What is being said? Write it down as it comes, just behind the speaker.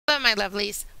my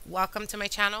lovelies, welcome to my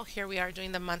channel. Here we are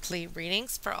doing the monthly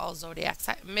readings for all zodiac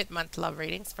mid-month love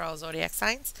readings for all zodiac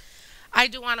signs. I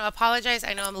do want to apologize.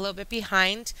 I know I'm a little bit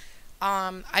behind.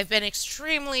 I've been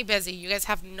extremely busy. You guys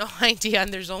have no idea,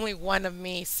 and there's only one of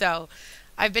me, so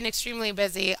I've been extremely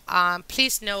busy.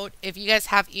 Please note, if you guys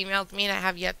have emailed me and I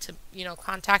have yet to,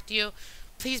 contact you,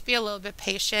 please be a little bit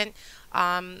patient.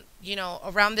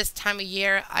 Around this time of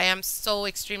year, I am so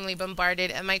extremely bombarded,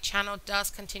 and my channel does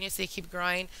continuously keep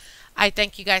growing. I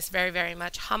thank you guys very, very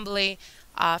much humbly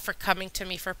for coming to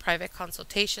me for private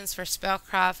consultations, for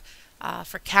spellcraft,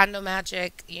 for candle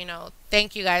magic.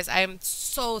 Thank you guys. I am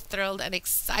so thrilled and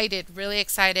excited, really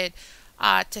excited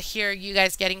to hear you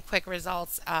guys getting quick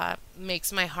results.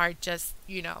 Makes my heart just,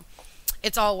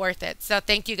 it's all worth it. So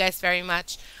thank you guys very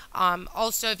much.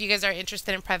 Also, if you guys are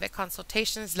interested in private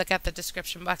consultations, look at the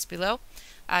description box below.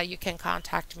 You can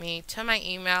contact me to my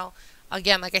email.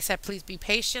 Again, like I said, please be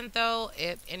patient though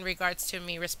in regards to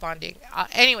me responding.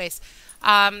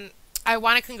 I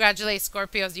want to congratulate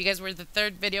Scorpios. You guys were the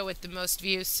third video with the most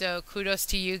views, so kudos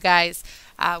to you guys,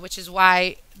 which is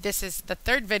why this is the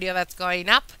third video that's going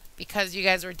up, because you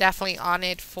guys were definitely on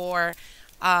it for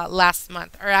last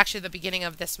month, or actually the beginning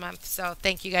of this month. So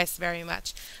thank you guys very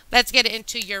much. Let's get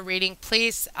into your reading,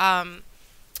 please. Don't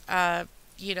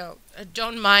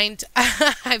mind.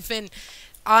 I've been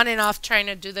on and off trying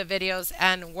to do the videos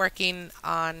and working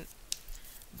on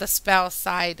the spell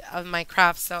side of my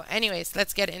craft. So anyways,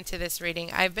 let's get into this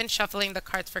reading. I've been shuffling the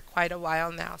cards for quite a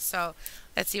while now, so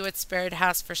let's see what Spirit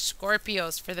has for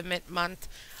Scorpios for the mid-month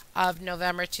of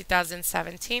November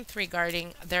 2017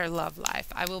 regarding their love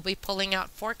life. I will be pulling out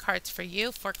 4 cards for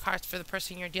you, 4 cards for the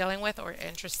person you're dealing with or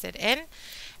interested in,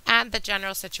 and the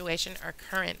general situation or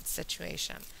current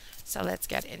situation. So let's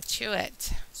get into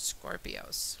it,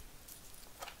 Scorpios.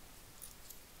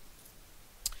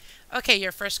 Okay,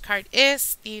 your first card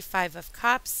is the 5 of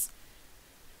Cups,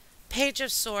 Page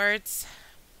of Swords,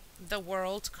 the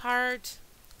World card,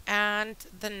 and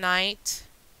the Knight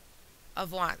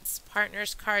of Wands.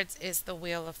 Partners cards is the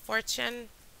Wheel of Fortune,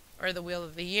 or the Wheel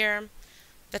of the Year,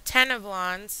 the 10 of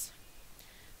Wands,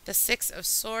 the 6 of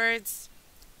Swords,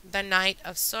 the Knight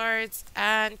of Swords,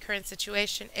 and current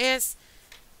situation is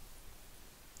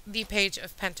the Page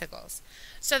of Pentacles.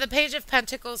 So the Page of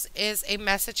Pentacles is a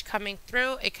message coming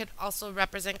through. It could also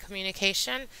represent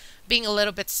communication being a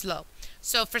little bit slow.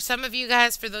 So for some of you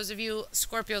guys, for those of you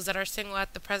Scorpios that are single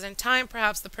at the present time,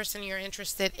 perhaps the person you're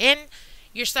interested in,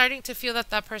 you're starting to feel that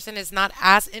that person is not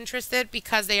as interested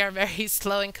because they are very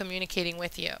slow in communicating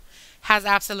with you. Has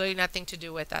absolutely nothing to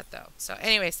do with that though. So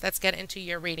anyways, let's get into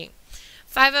your reading.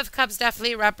 5 of Cups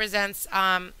definitely represents,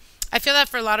 I feel that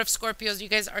for a lot of Scorpios, you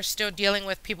guys are still dealing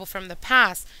with people from the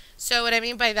past. So what I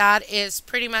mean by that is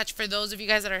pretty much for those of you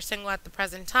guys that are single at the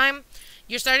present time,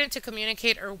 you're starting to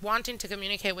communicate or wanting to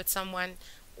communicate with someone,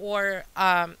 or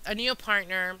a new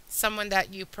partner, someone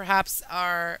that you perhaps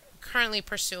are currently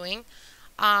pursuing.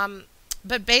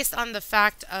 But based on the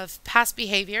fact of past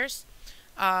behaviors,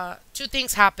 2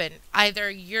 things happen. Either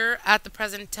you're at the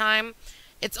present time,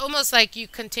 it's almost like you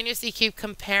continuously keep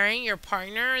comparing your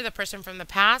partner, the person from the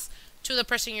past, to the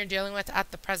person you're dealing with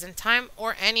at the present time,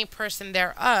 or any person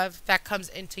thereof that comes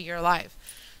into your life.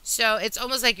 So it's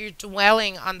almost like you're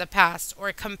dwelling on the past,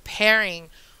 or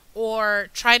comparing, or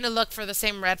trying to look for the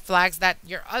same red flags that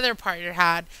your other partner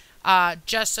had,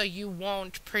 just so you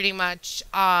won't pretty much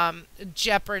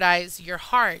jeopardize your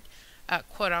heart,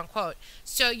 quote unquote.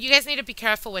 So you guys need to be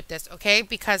careful with this, okay?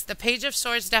 Because the Page of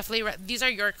Swords definitely, these are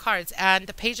your cards, and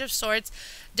the Page of Swords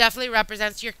definitely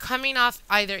represents you're coming off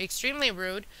either extremely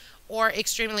rude or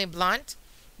extremely blunt,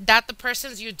 that the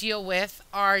persons you deal with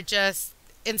are just,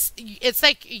 it's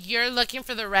like you're looking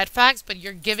for the red flags, but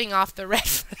you're giving off the red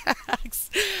flags.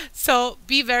 So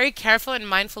be very careful and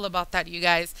mindful about that, you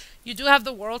guys. You do have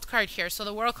the World card here. So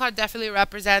the World card definitely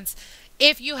represents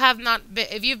if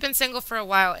you've been single for a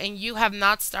while and you have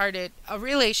not started a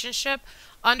relationship,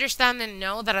 understand and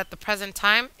know that at the present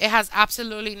time, it has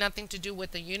absolutely nothing to do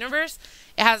with the universe.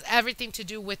 It has everything to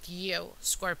do with you,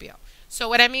 Scorpio. So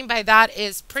what I mean by that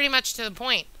is pretty much to the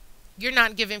point. You're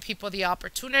not giving people the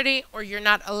opportunity, or you're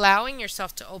not allowing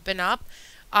yourself to open up.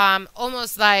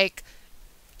 Almost like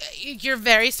you're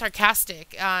very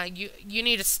sarcastic. You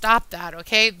need to stop that,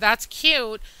 okay? That's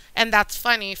cute and that's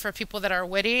funny for people that are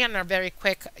witty and are very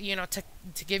quick,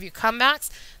 to give you comebacks.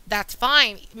 That's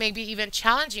fine, maybe even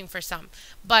challenging for some.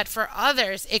 But for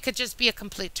others, it could just be a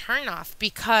complete turnoff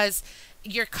because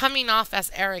you're coming off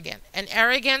as arrogant, and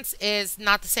arrogance is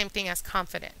not the same thing as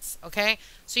confidence, okay?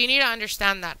 So you need to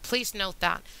understand that. Please note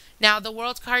that. Now, the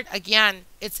World card, again,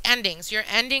 it's endings. Your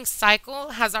ending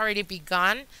cycle has already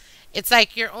begun, It's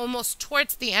like you're almost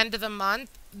towards the end of the month.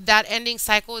 That ending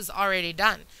cycle is already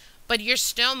done. But you're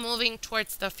still moving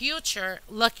towards the future,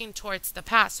 looking towards the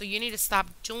past. So you need to stop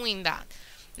doing that.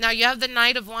 Now you have the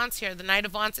Knight of Wands here. The Knight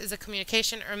of Wands is a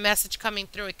communication or message coming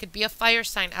through. It could be a fire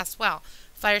sign as well.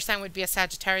 Fire sign would be a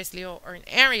Sagittarius, Leo, or an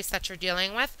Aries that you're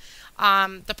dealing with.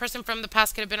 The person from the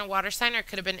past could have been a water sign or it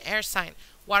could have been an air sign.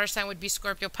 Water sign would be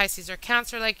Scorpio, Pisces, or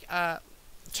Cancer, like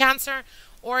Cancer.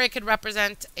 Or it could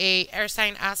represent a air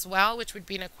sign as well, which would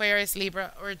be an Aquarius,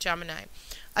 Libra, or Gemini.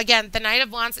 Again, the Knight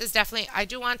of Wands is definitely, I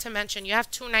do want to mention, you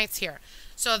have two Knights here.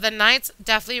 So the Knights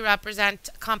definitely represent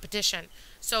competition.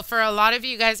 So for a lot of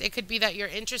you guys, it could be that you're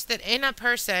interested in a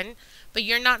person, but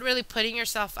you're not really putting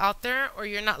yourself out there, or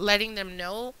you're not letting them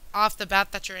know off the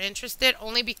bat that you're interested,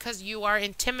 only because you are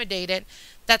intimidated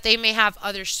that they may have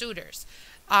other suitors.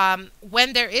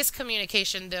 When there is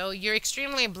communication, though, you're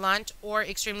extremely blunt or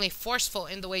extremely forceful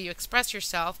in the way you express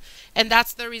yourself, and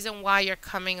that's the reason why you're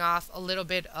coming off a little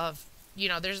bit of,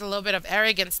 there's a little bit of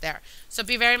arrogance there. So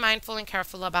be very mindful and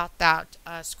careful about that,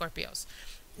 Scorpios.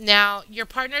 Now, your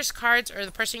partner's cards, or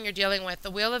the person you're dealing with,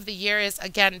 the Wheel of the Year is,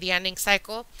 again, the ending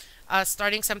cycle,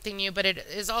 starting something new, but it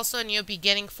is also a new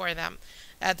beginning for them.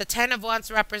 The Ten of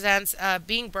Wands represents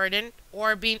being burdened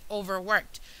or being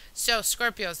overworked. So,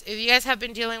 Scorpios, if you guys have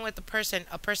been dealing with a person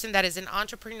that is an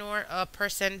entrepreneur, a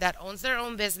person that owns their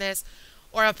own business,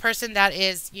 or a person that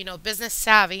is, business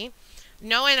savvy,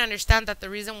 know and understand that the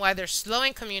reason why they're slow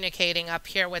in communicating up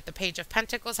here with the Page of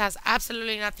Pentacles has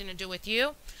absolutely nothing to do with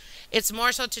you. It's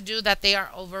more so to do that they are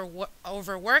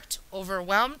overworked,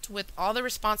 overwhelmed with all the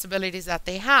responsibilities that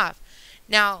they have.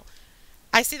 Now,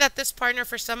 I see that this partner,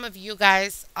 for some of you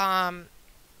guys, the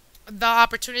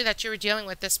opportunity that you were dealing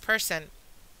with this person,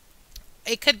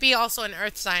 it could be also an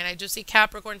earth sign. I do see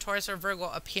Capricorn, Taurus, or Virgo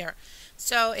up here.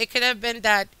 So it could have been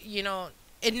that,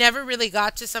 it never really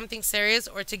got to something serious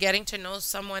or to getting to know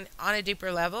someone on a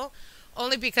deeper level.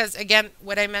 Only because, again,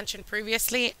 what I mentioned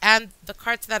previously, and the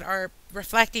cards that are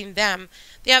reflecting them,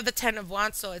 they have the Ten of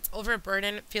Wands, so it's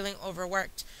overburdened, feeling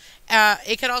overworked.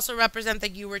 It could also represent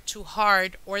that you were too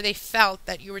hard, or they felt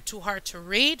that you were too hard to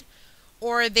read,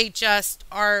 or they just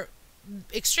are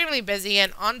extremely busy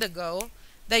and on the go,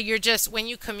 that you're just, when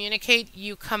you communicate,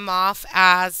 you come off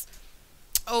as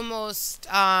almost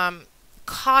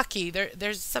cocky.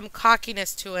 There's some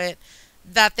cockiness to it,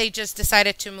 that they just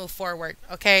decided to move forward.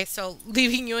 Okay, so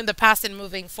leaving you in the past and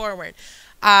moving forward.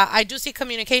 I do see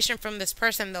communication from this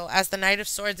person, though, as the Knight of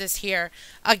Swords is here.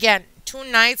 Again, two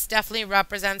Knights definitely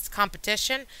represents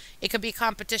competition. It could be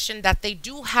competition that they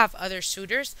do have other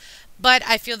suitors, but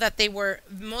I feel that they were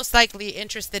most likely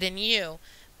interested in you.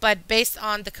 But based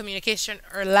on the communication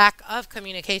or lack of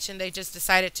communication, they just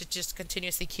decided to just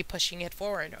continuously keep pushing it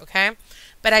forward, okay?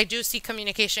 But I do see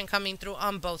communication coming through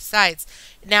on both sides.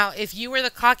 Now, if you were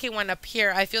the cocky one up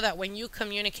here, I feel that when you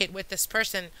communicate with this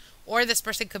person, or this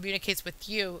person communicates with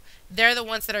you, they're the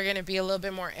ones that are going to be a little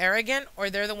bit more arrogant,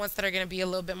 or they're the ones that are going to be a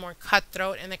little bit more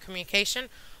cutthroat in the communication,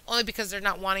 only because they're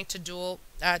not wanting to deal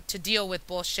with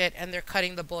bullshit, and they're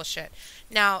cutting the bullshit.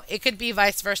 Now, it could be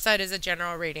vice versa. It is a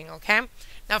general reading, okay?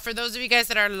 Now, for those of you guys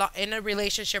that are in a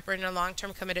relationship or in a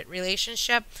long-term committed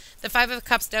relationship, the Five of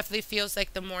Cups definitely feels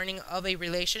like the mourning of a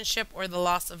relationship or the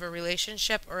loss of a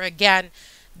relationship. Or again,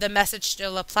 the message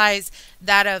still applies,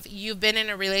 that of you've been in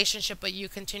a relationship, but you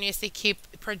continuously keep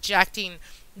projecting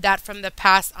that from the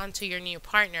past onto your new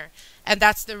partner. And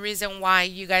that's the reason why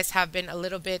you guys have been a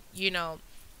little bit,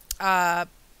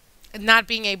 not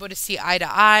being able to see eye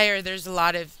to eye, or there's a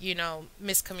lot of,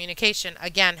 miscommunication.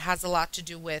 Again, has a lot to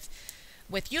do with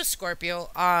you, Scorpio.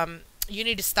 You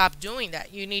need to stop doing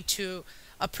that. You need to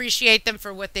appreciate them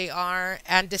for what they are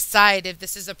and decide if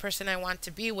this is a person I want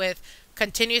to be with.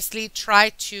 Continuously try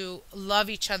to love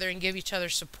each other and give each other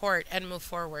support and move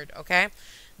forward, okay?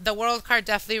 The World card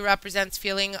definitely represents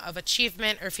feeling of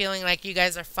achievement, or feeling like you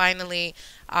guys are finally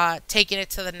taking it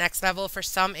to the next level. For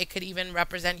some, it could even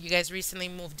represent you guys recently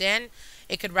moved in.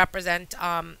 It could represent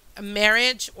a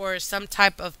marriage, or some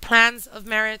type of plans of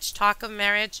marriage, talk of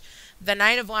marriage. The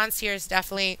Knight of Wands here is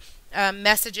definitely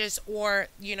messages, or,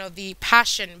 the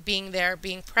passion being there,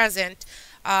 being present.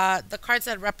 The cards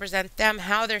that represent them,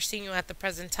 how they're seeing you at the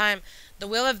present time. The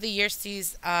Wheel of the Year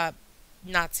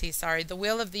the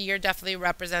Wheel of the Year definitely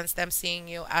represents them seeing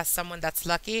you as someone that's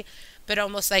lucky, but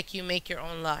almost like you make your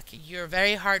own luck. You're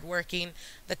very hardworking.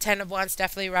 The Ten of Wands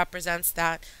definitely represents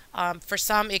that. For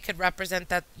some, it could represent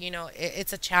that,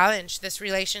 it's a challenge. This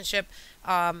relationship,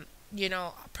 you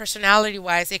know, personality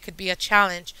wise, it could be a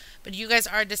challenge, but you guys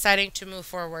are deciding to move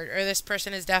forward, or this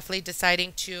person is definitely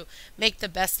deciding to make the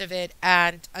best of it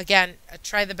and again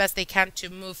try the best they can to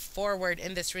move forward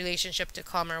in this relationship to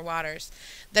calmer waters.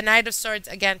 The Knight of Swords,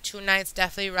 again, two knights,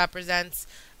 definitely represents,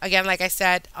 again, like I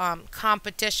said,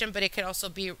 competition, but it could also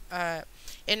be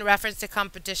in reference to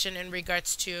competition in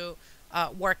regards to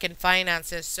work and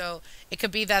finances. So it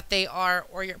could be that they are,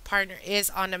 or your partner is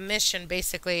on a mission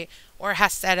basically, or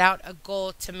has set out a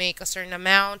goal to make a certain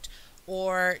amount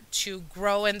or to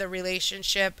grow in the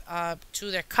relationship,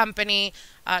 to their company,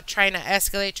 trying to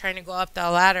escalate, trying to go up the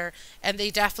ladder. And they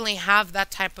definitely have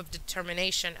that type of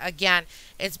determination. Again,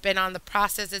 it's been on the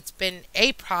process, it's been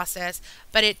a process,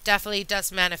 but it definitely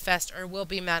does manifest or will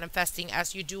be manifesting,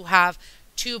 as you do have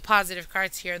two positive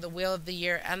cards here. The Wheel of the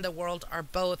Year and the World are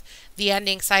both the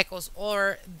ending cycles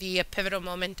or the pivotal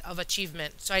moment of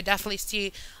achievement. So I definitely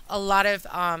see a lot of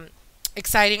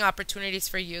exciting opportunities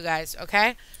for you guys.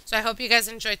 Okay, so I hope you guys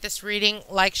enjoyed this reading.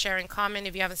 Like, share, and comment.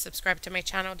 If you haven't subscribed to my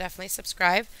channel, definitely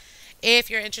subscribe. If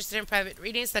you're interested in private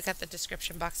readings, look at the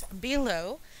description box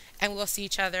below, and we'll see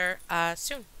each other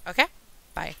soon. Okay,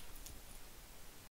 bye.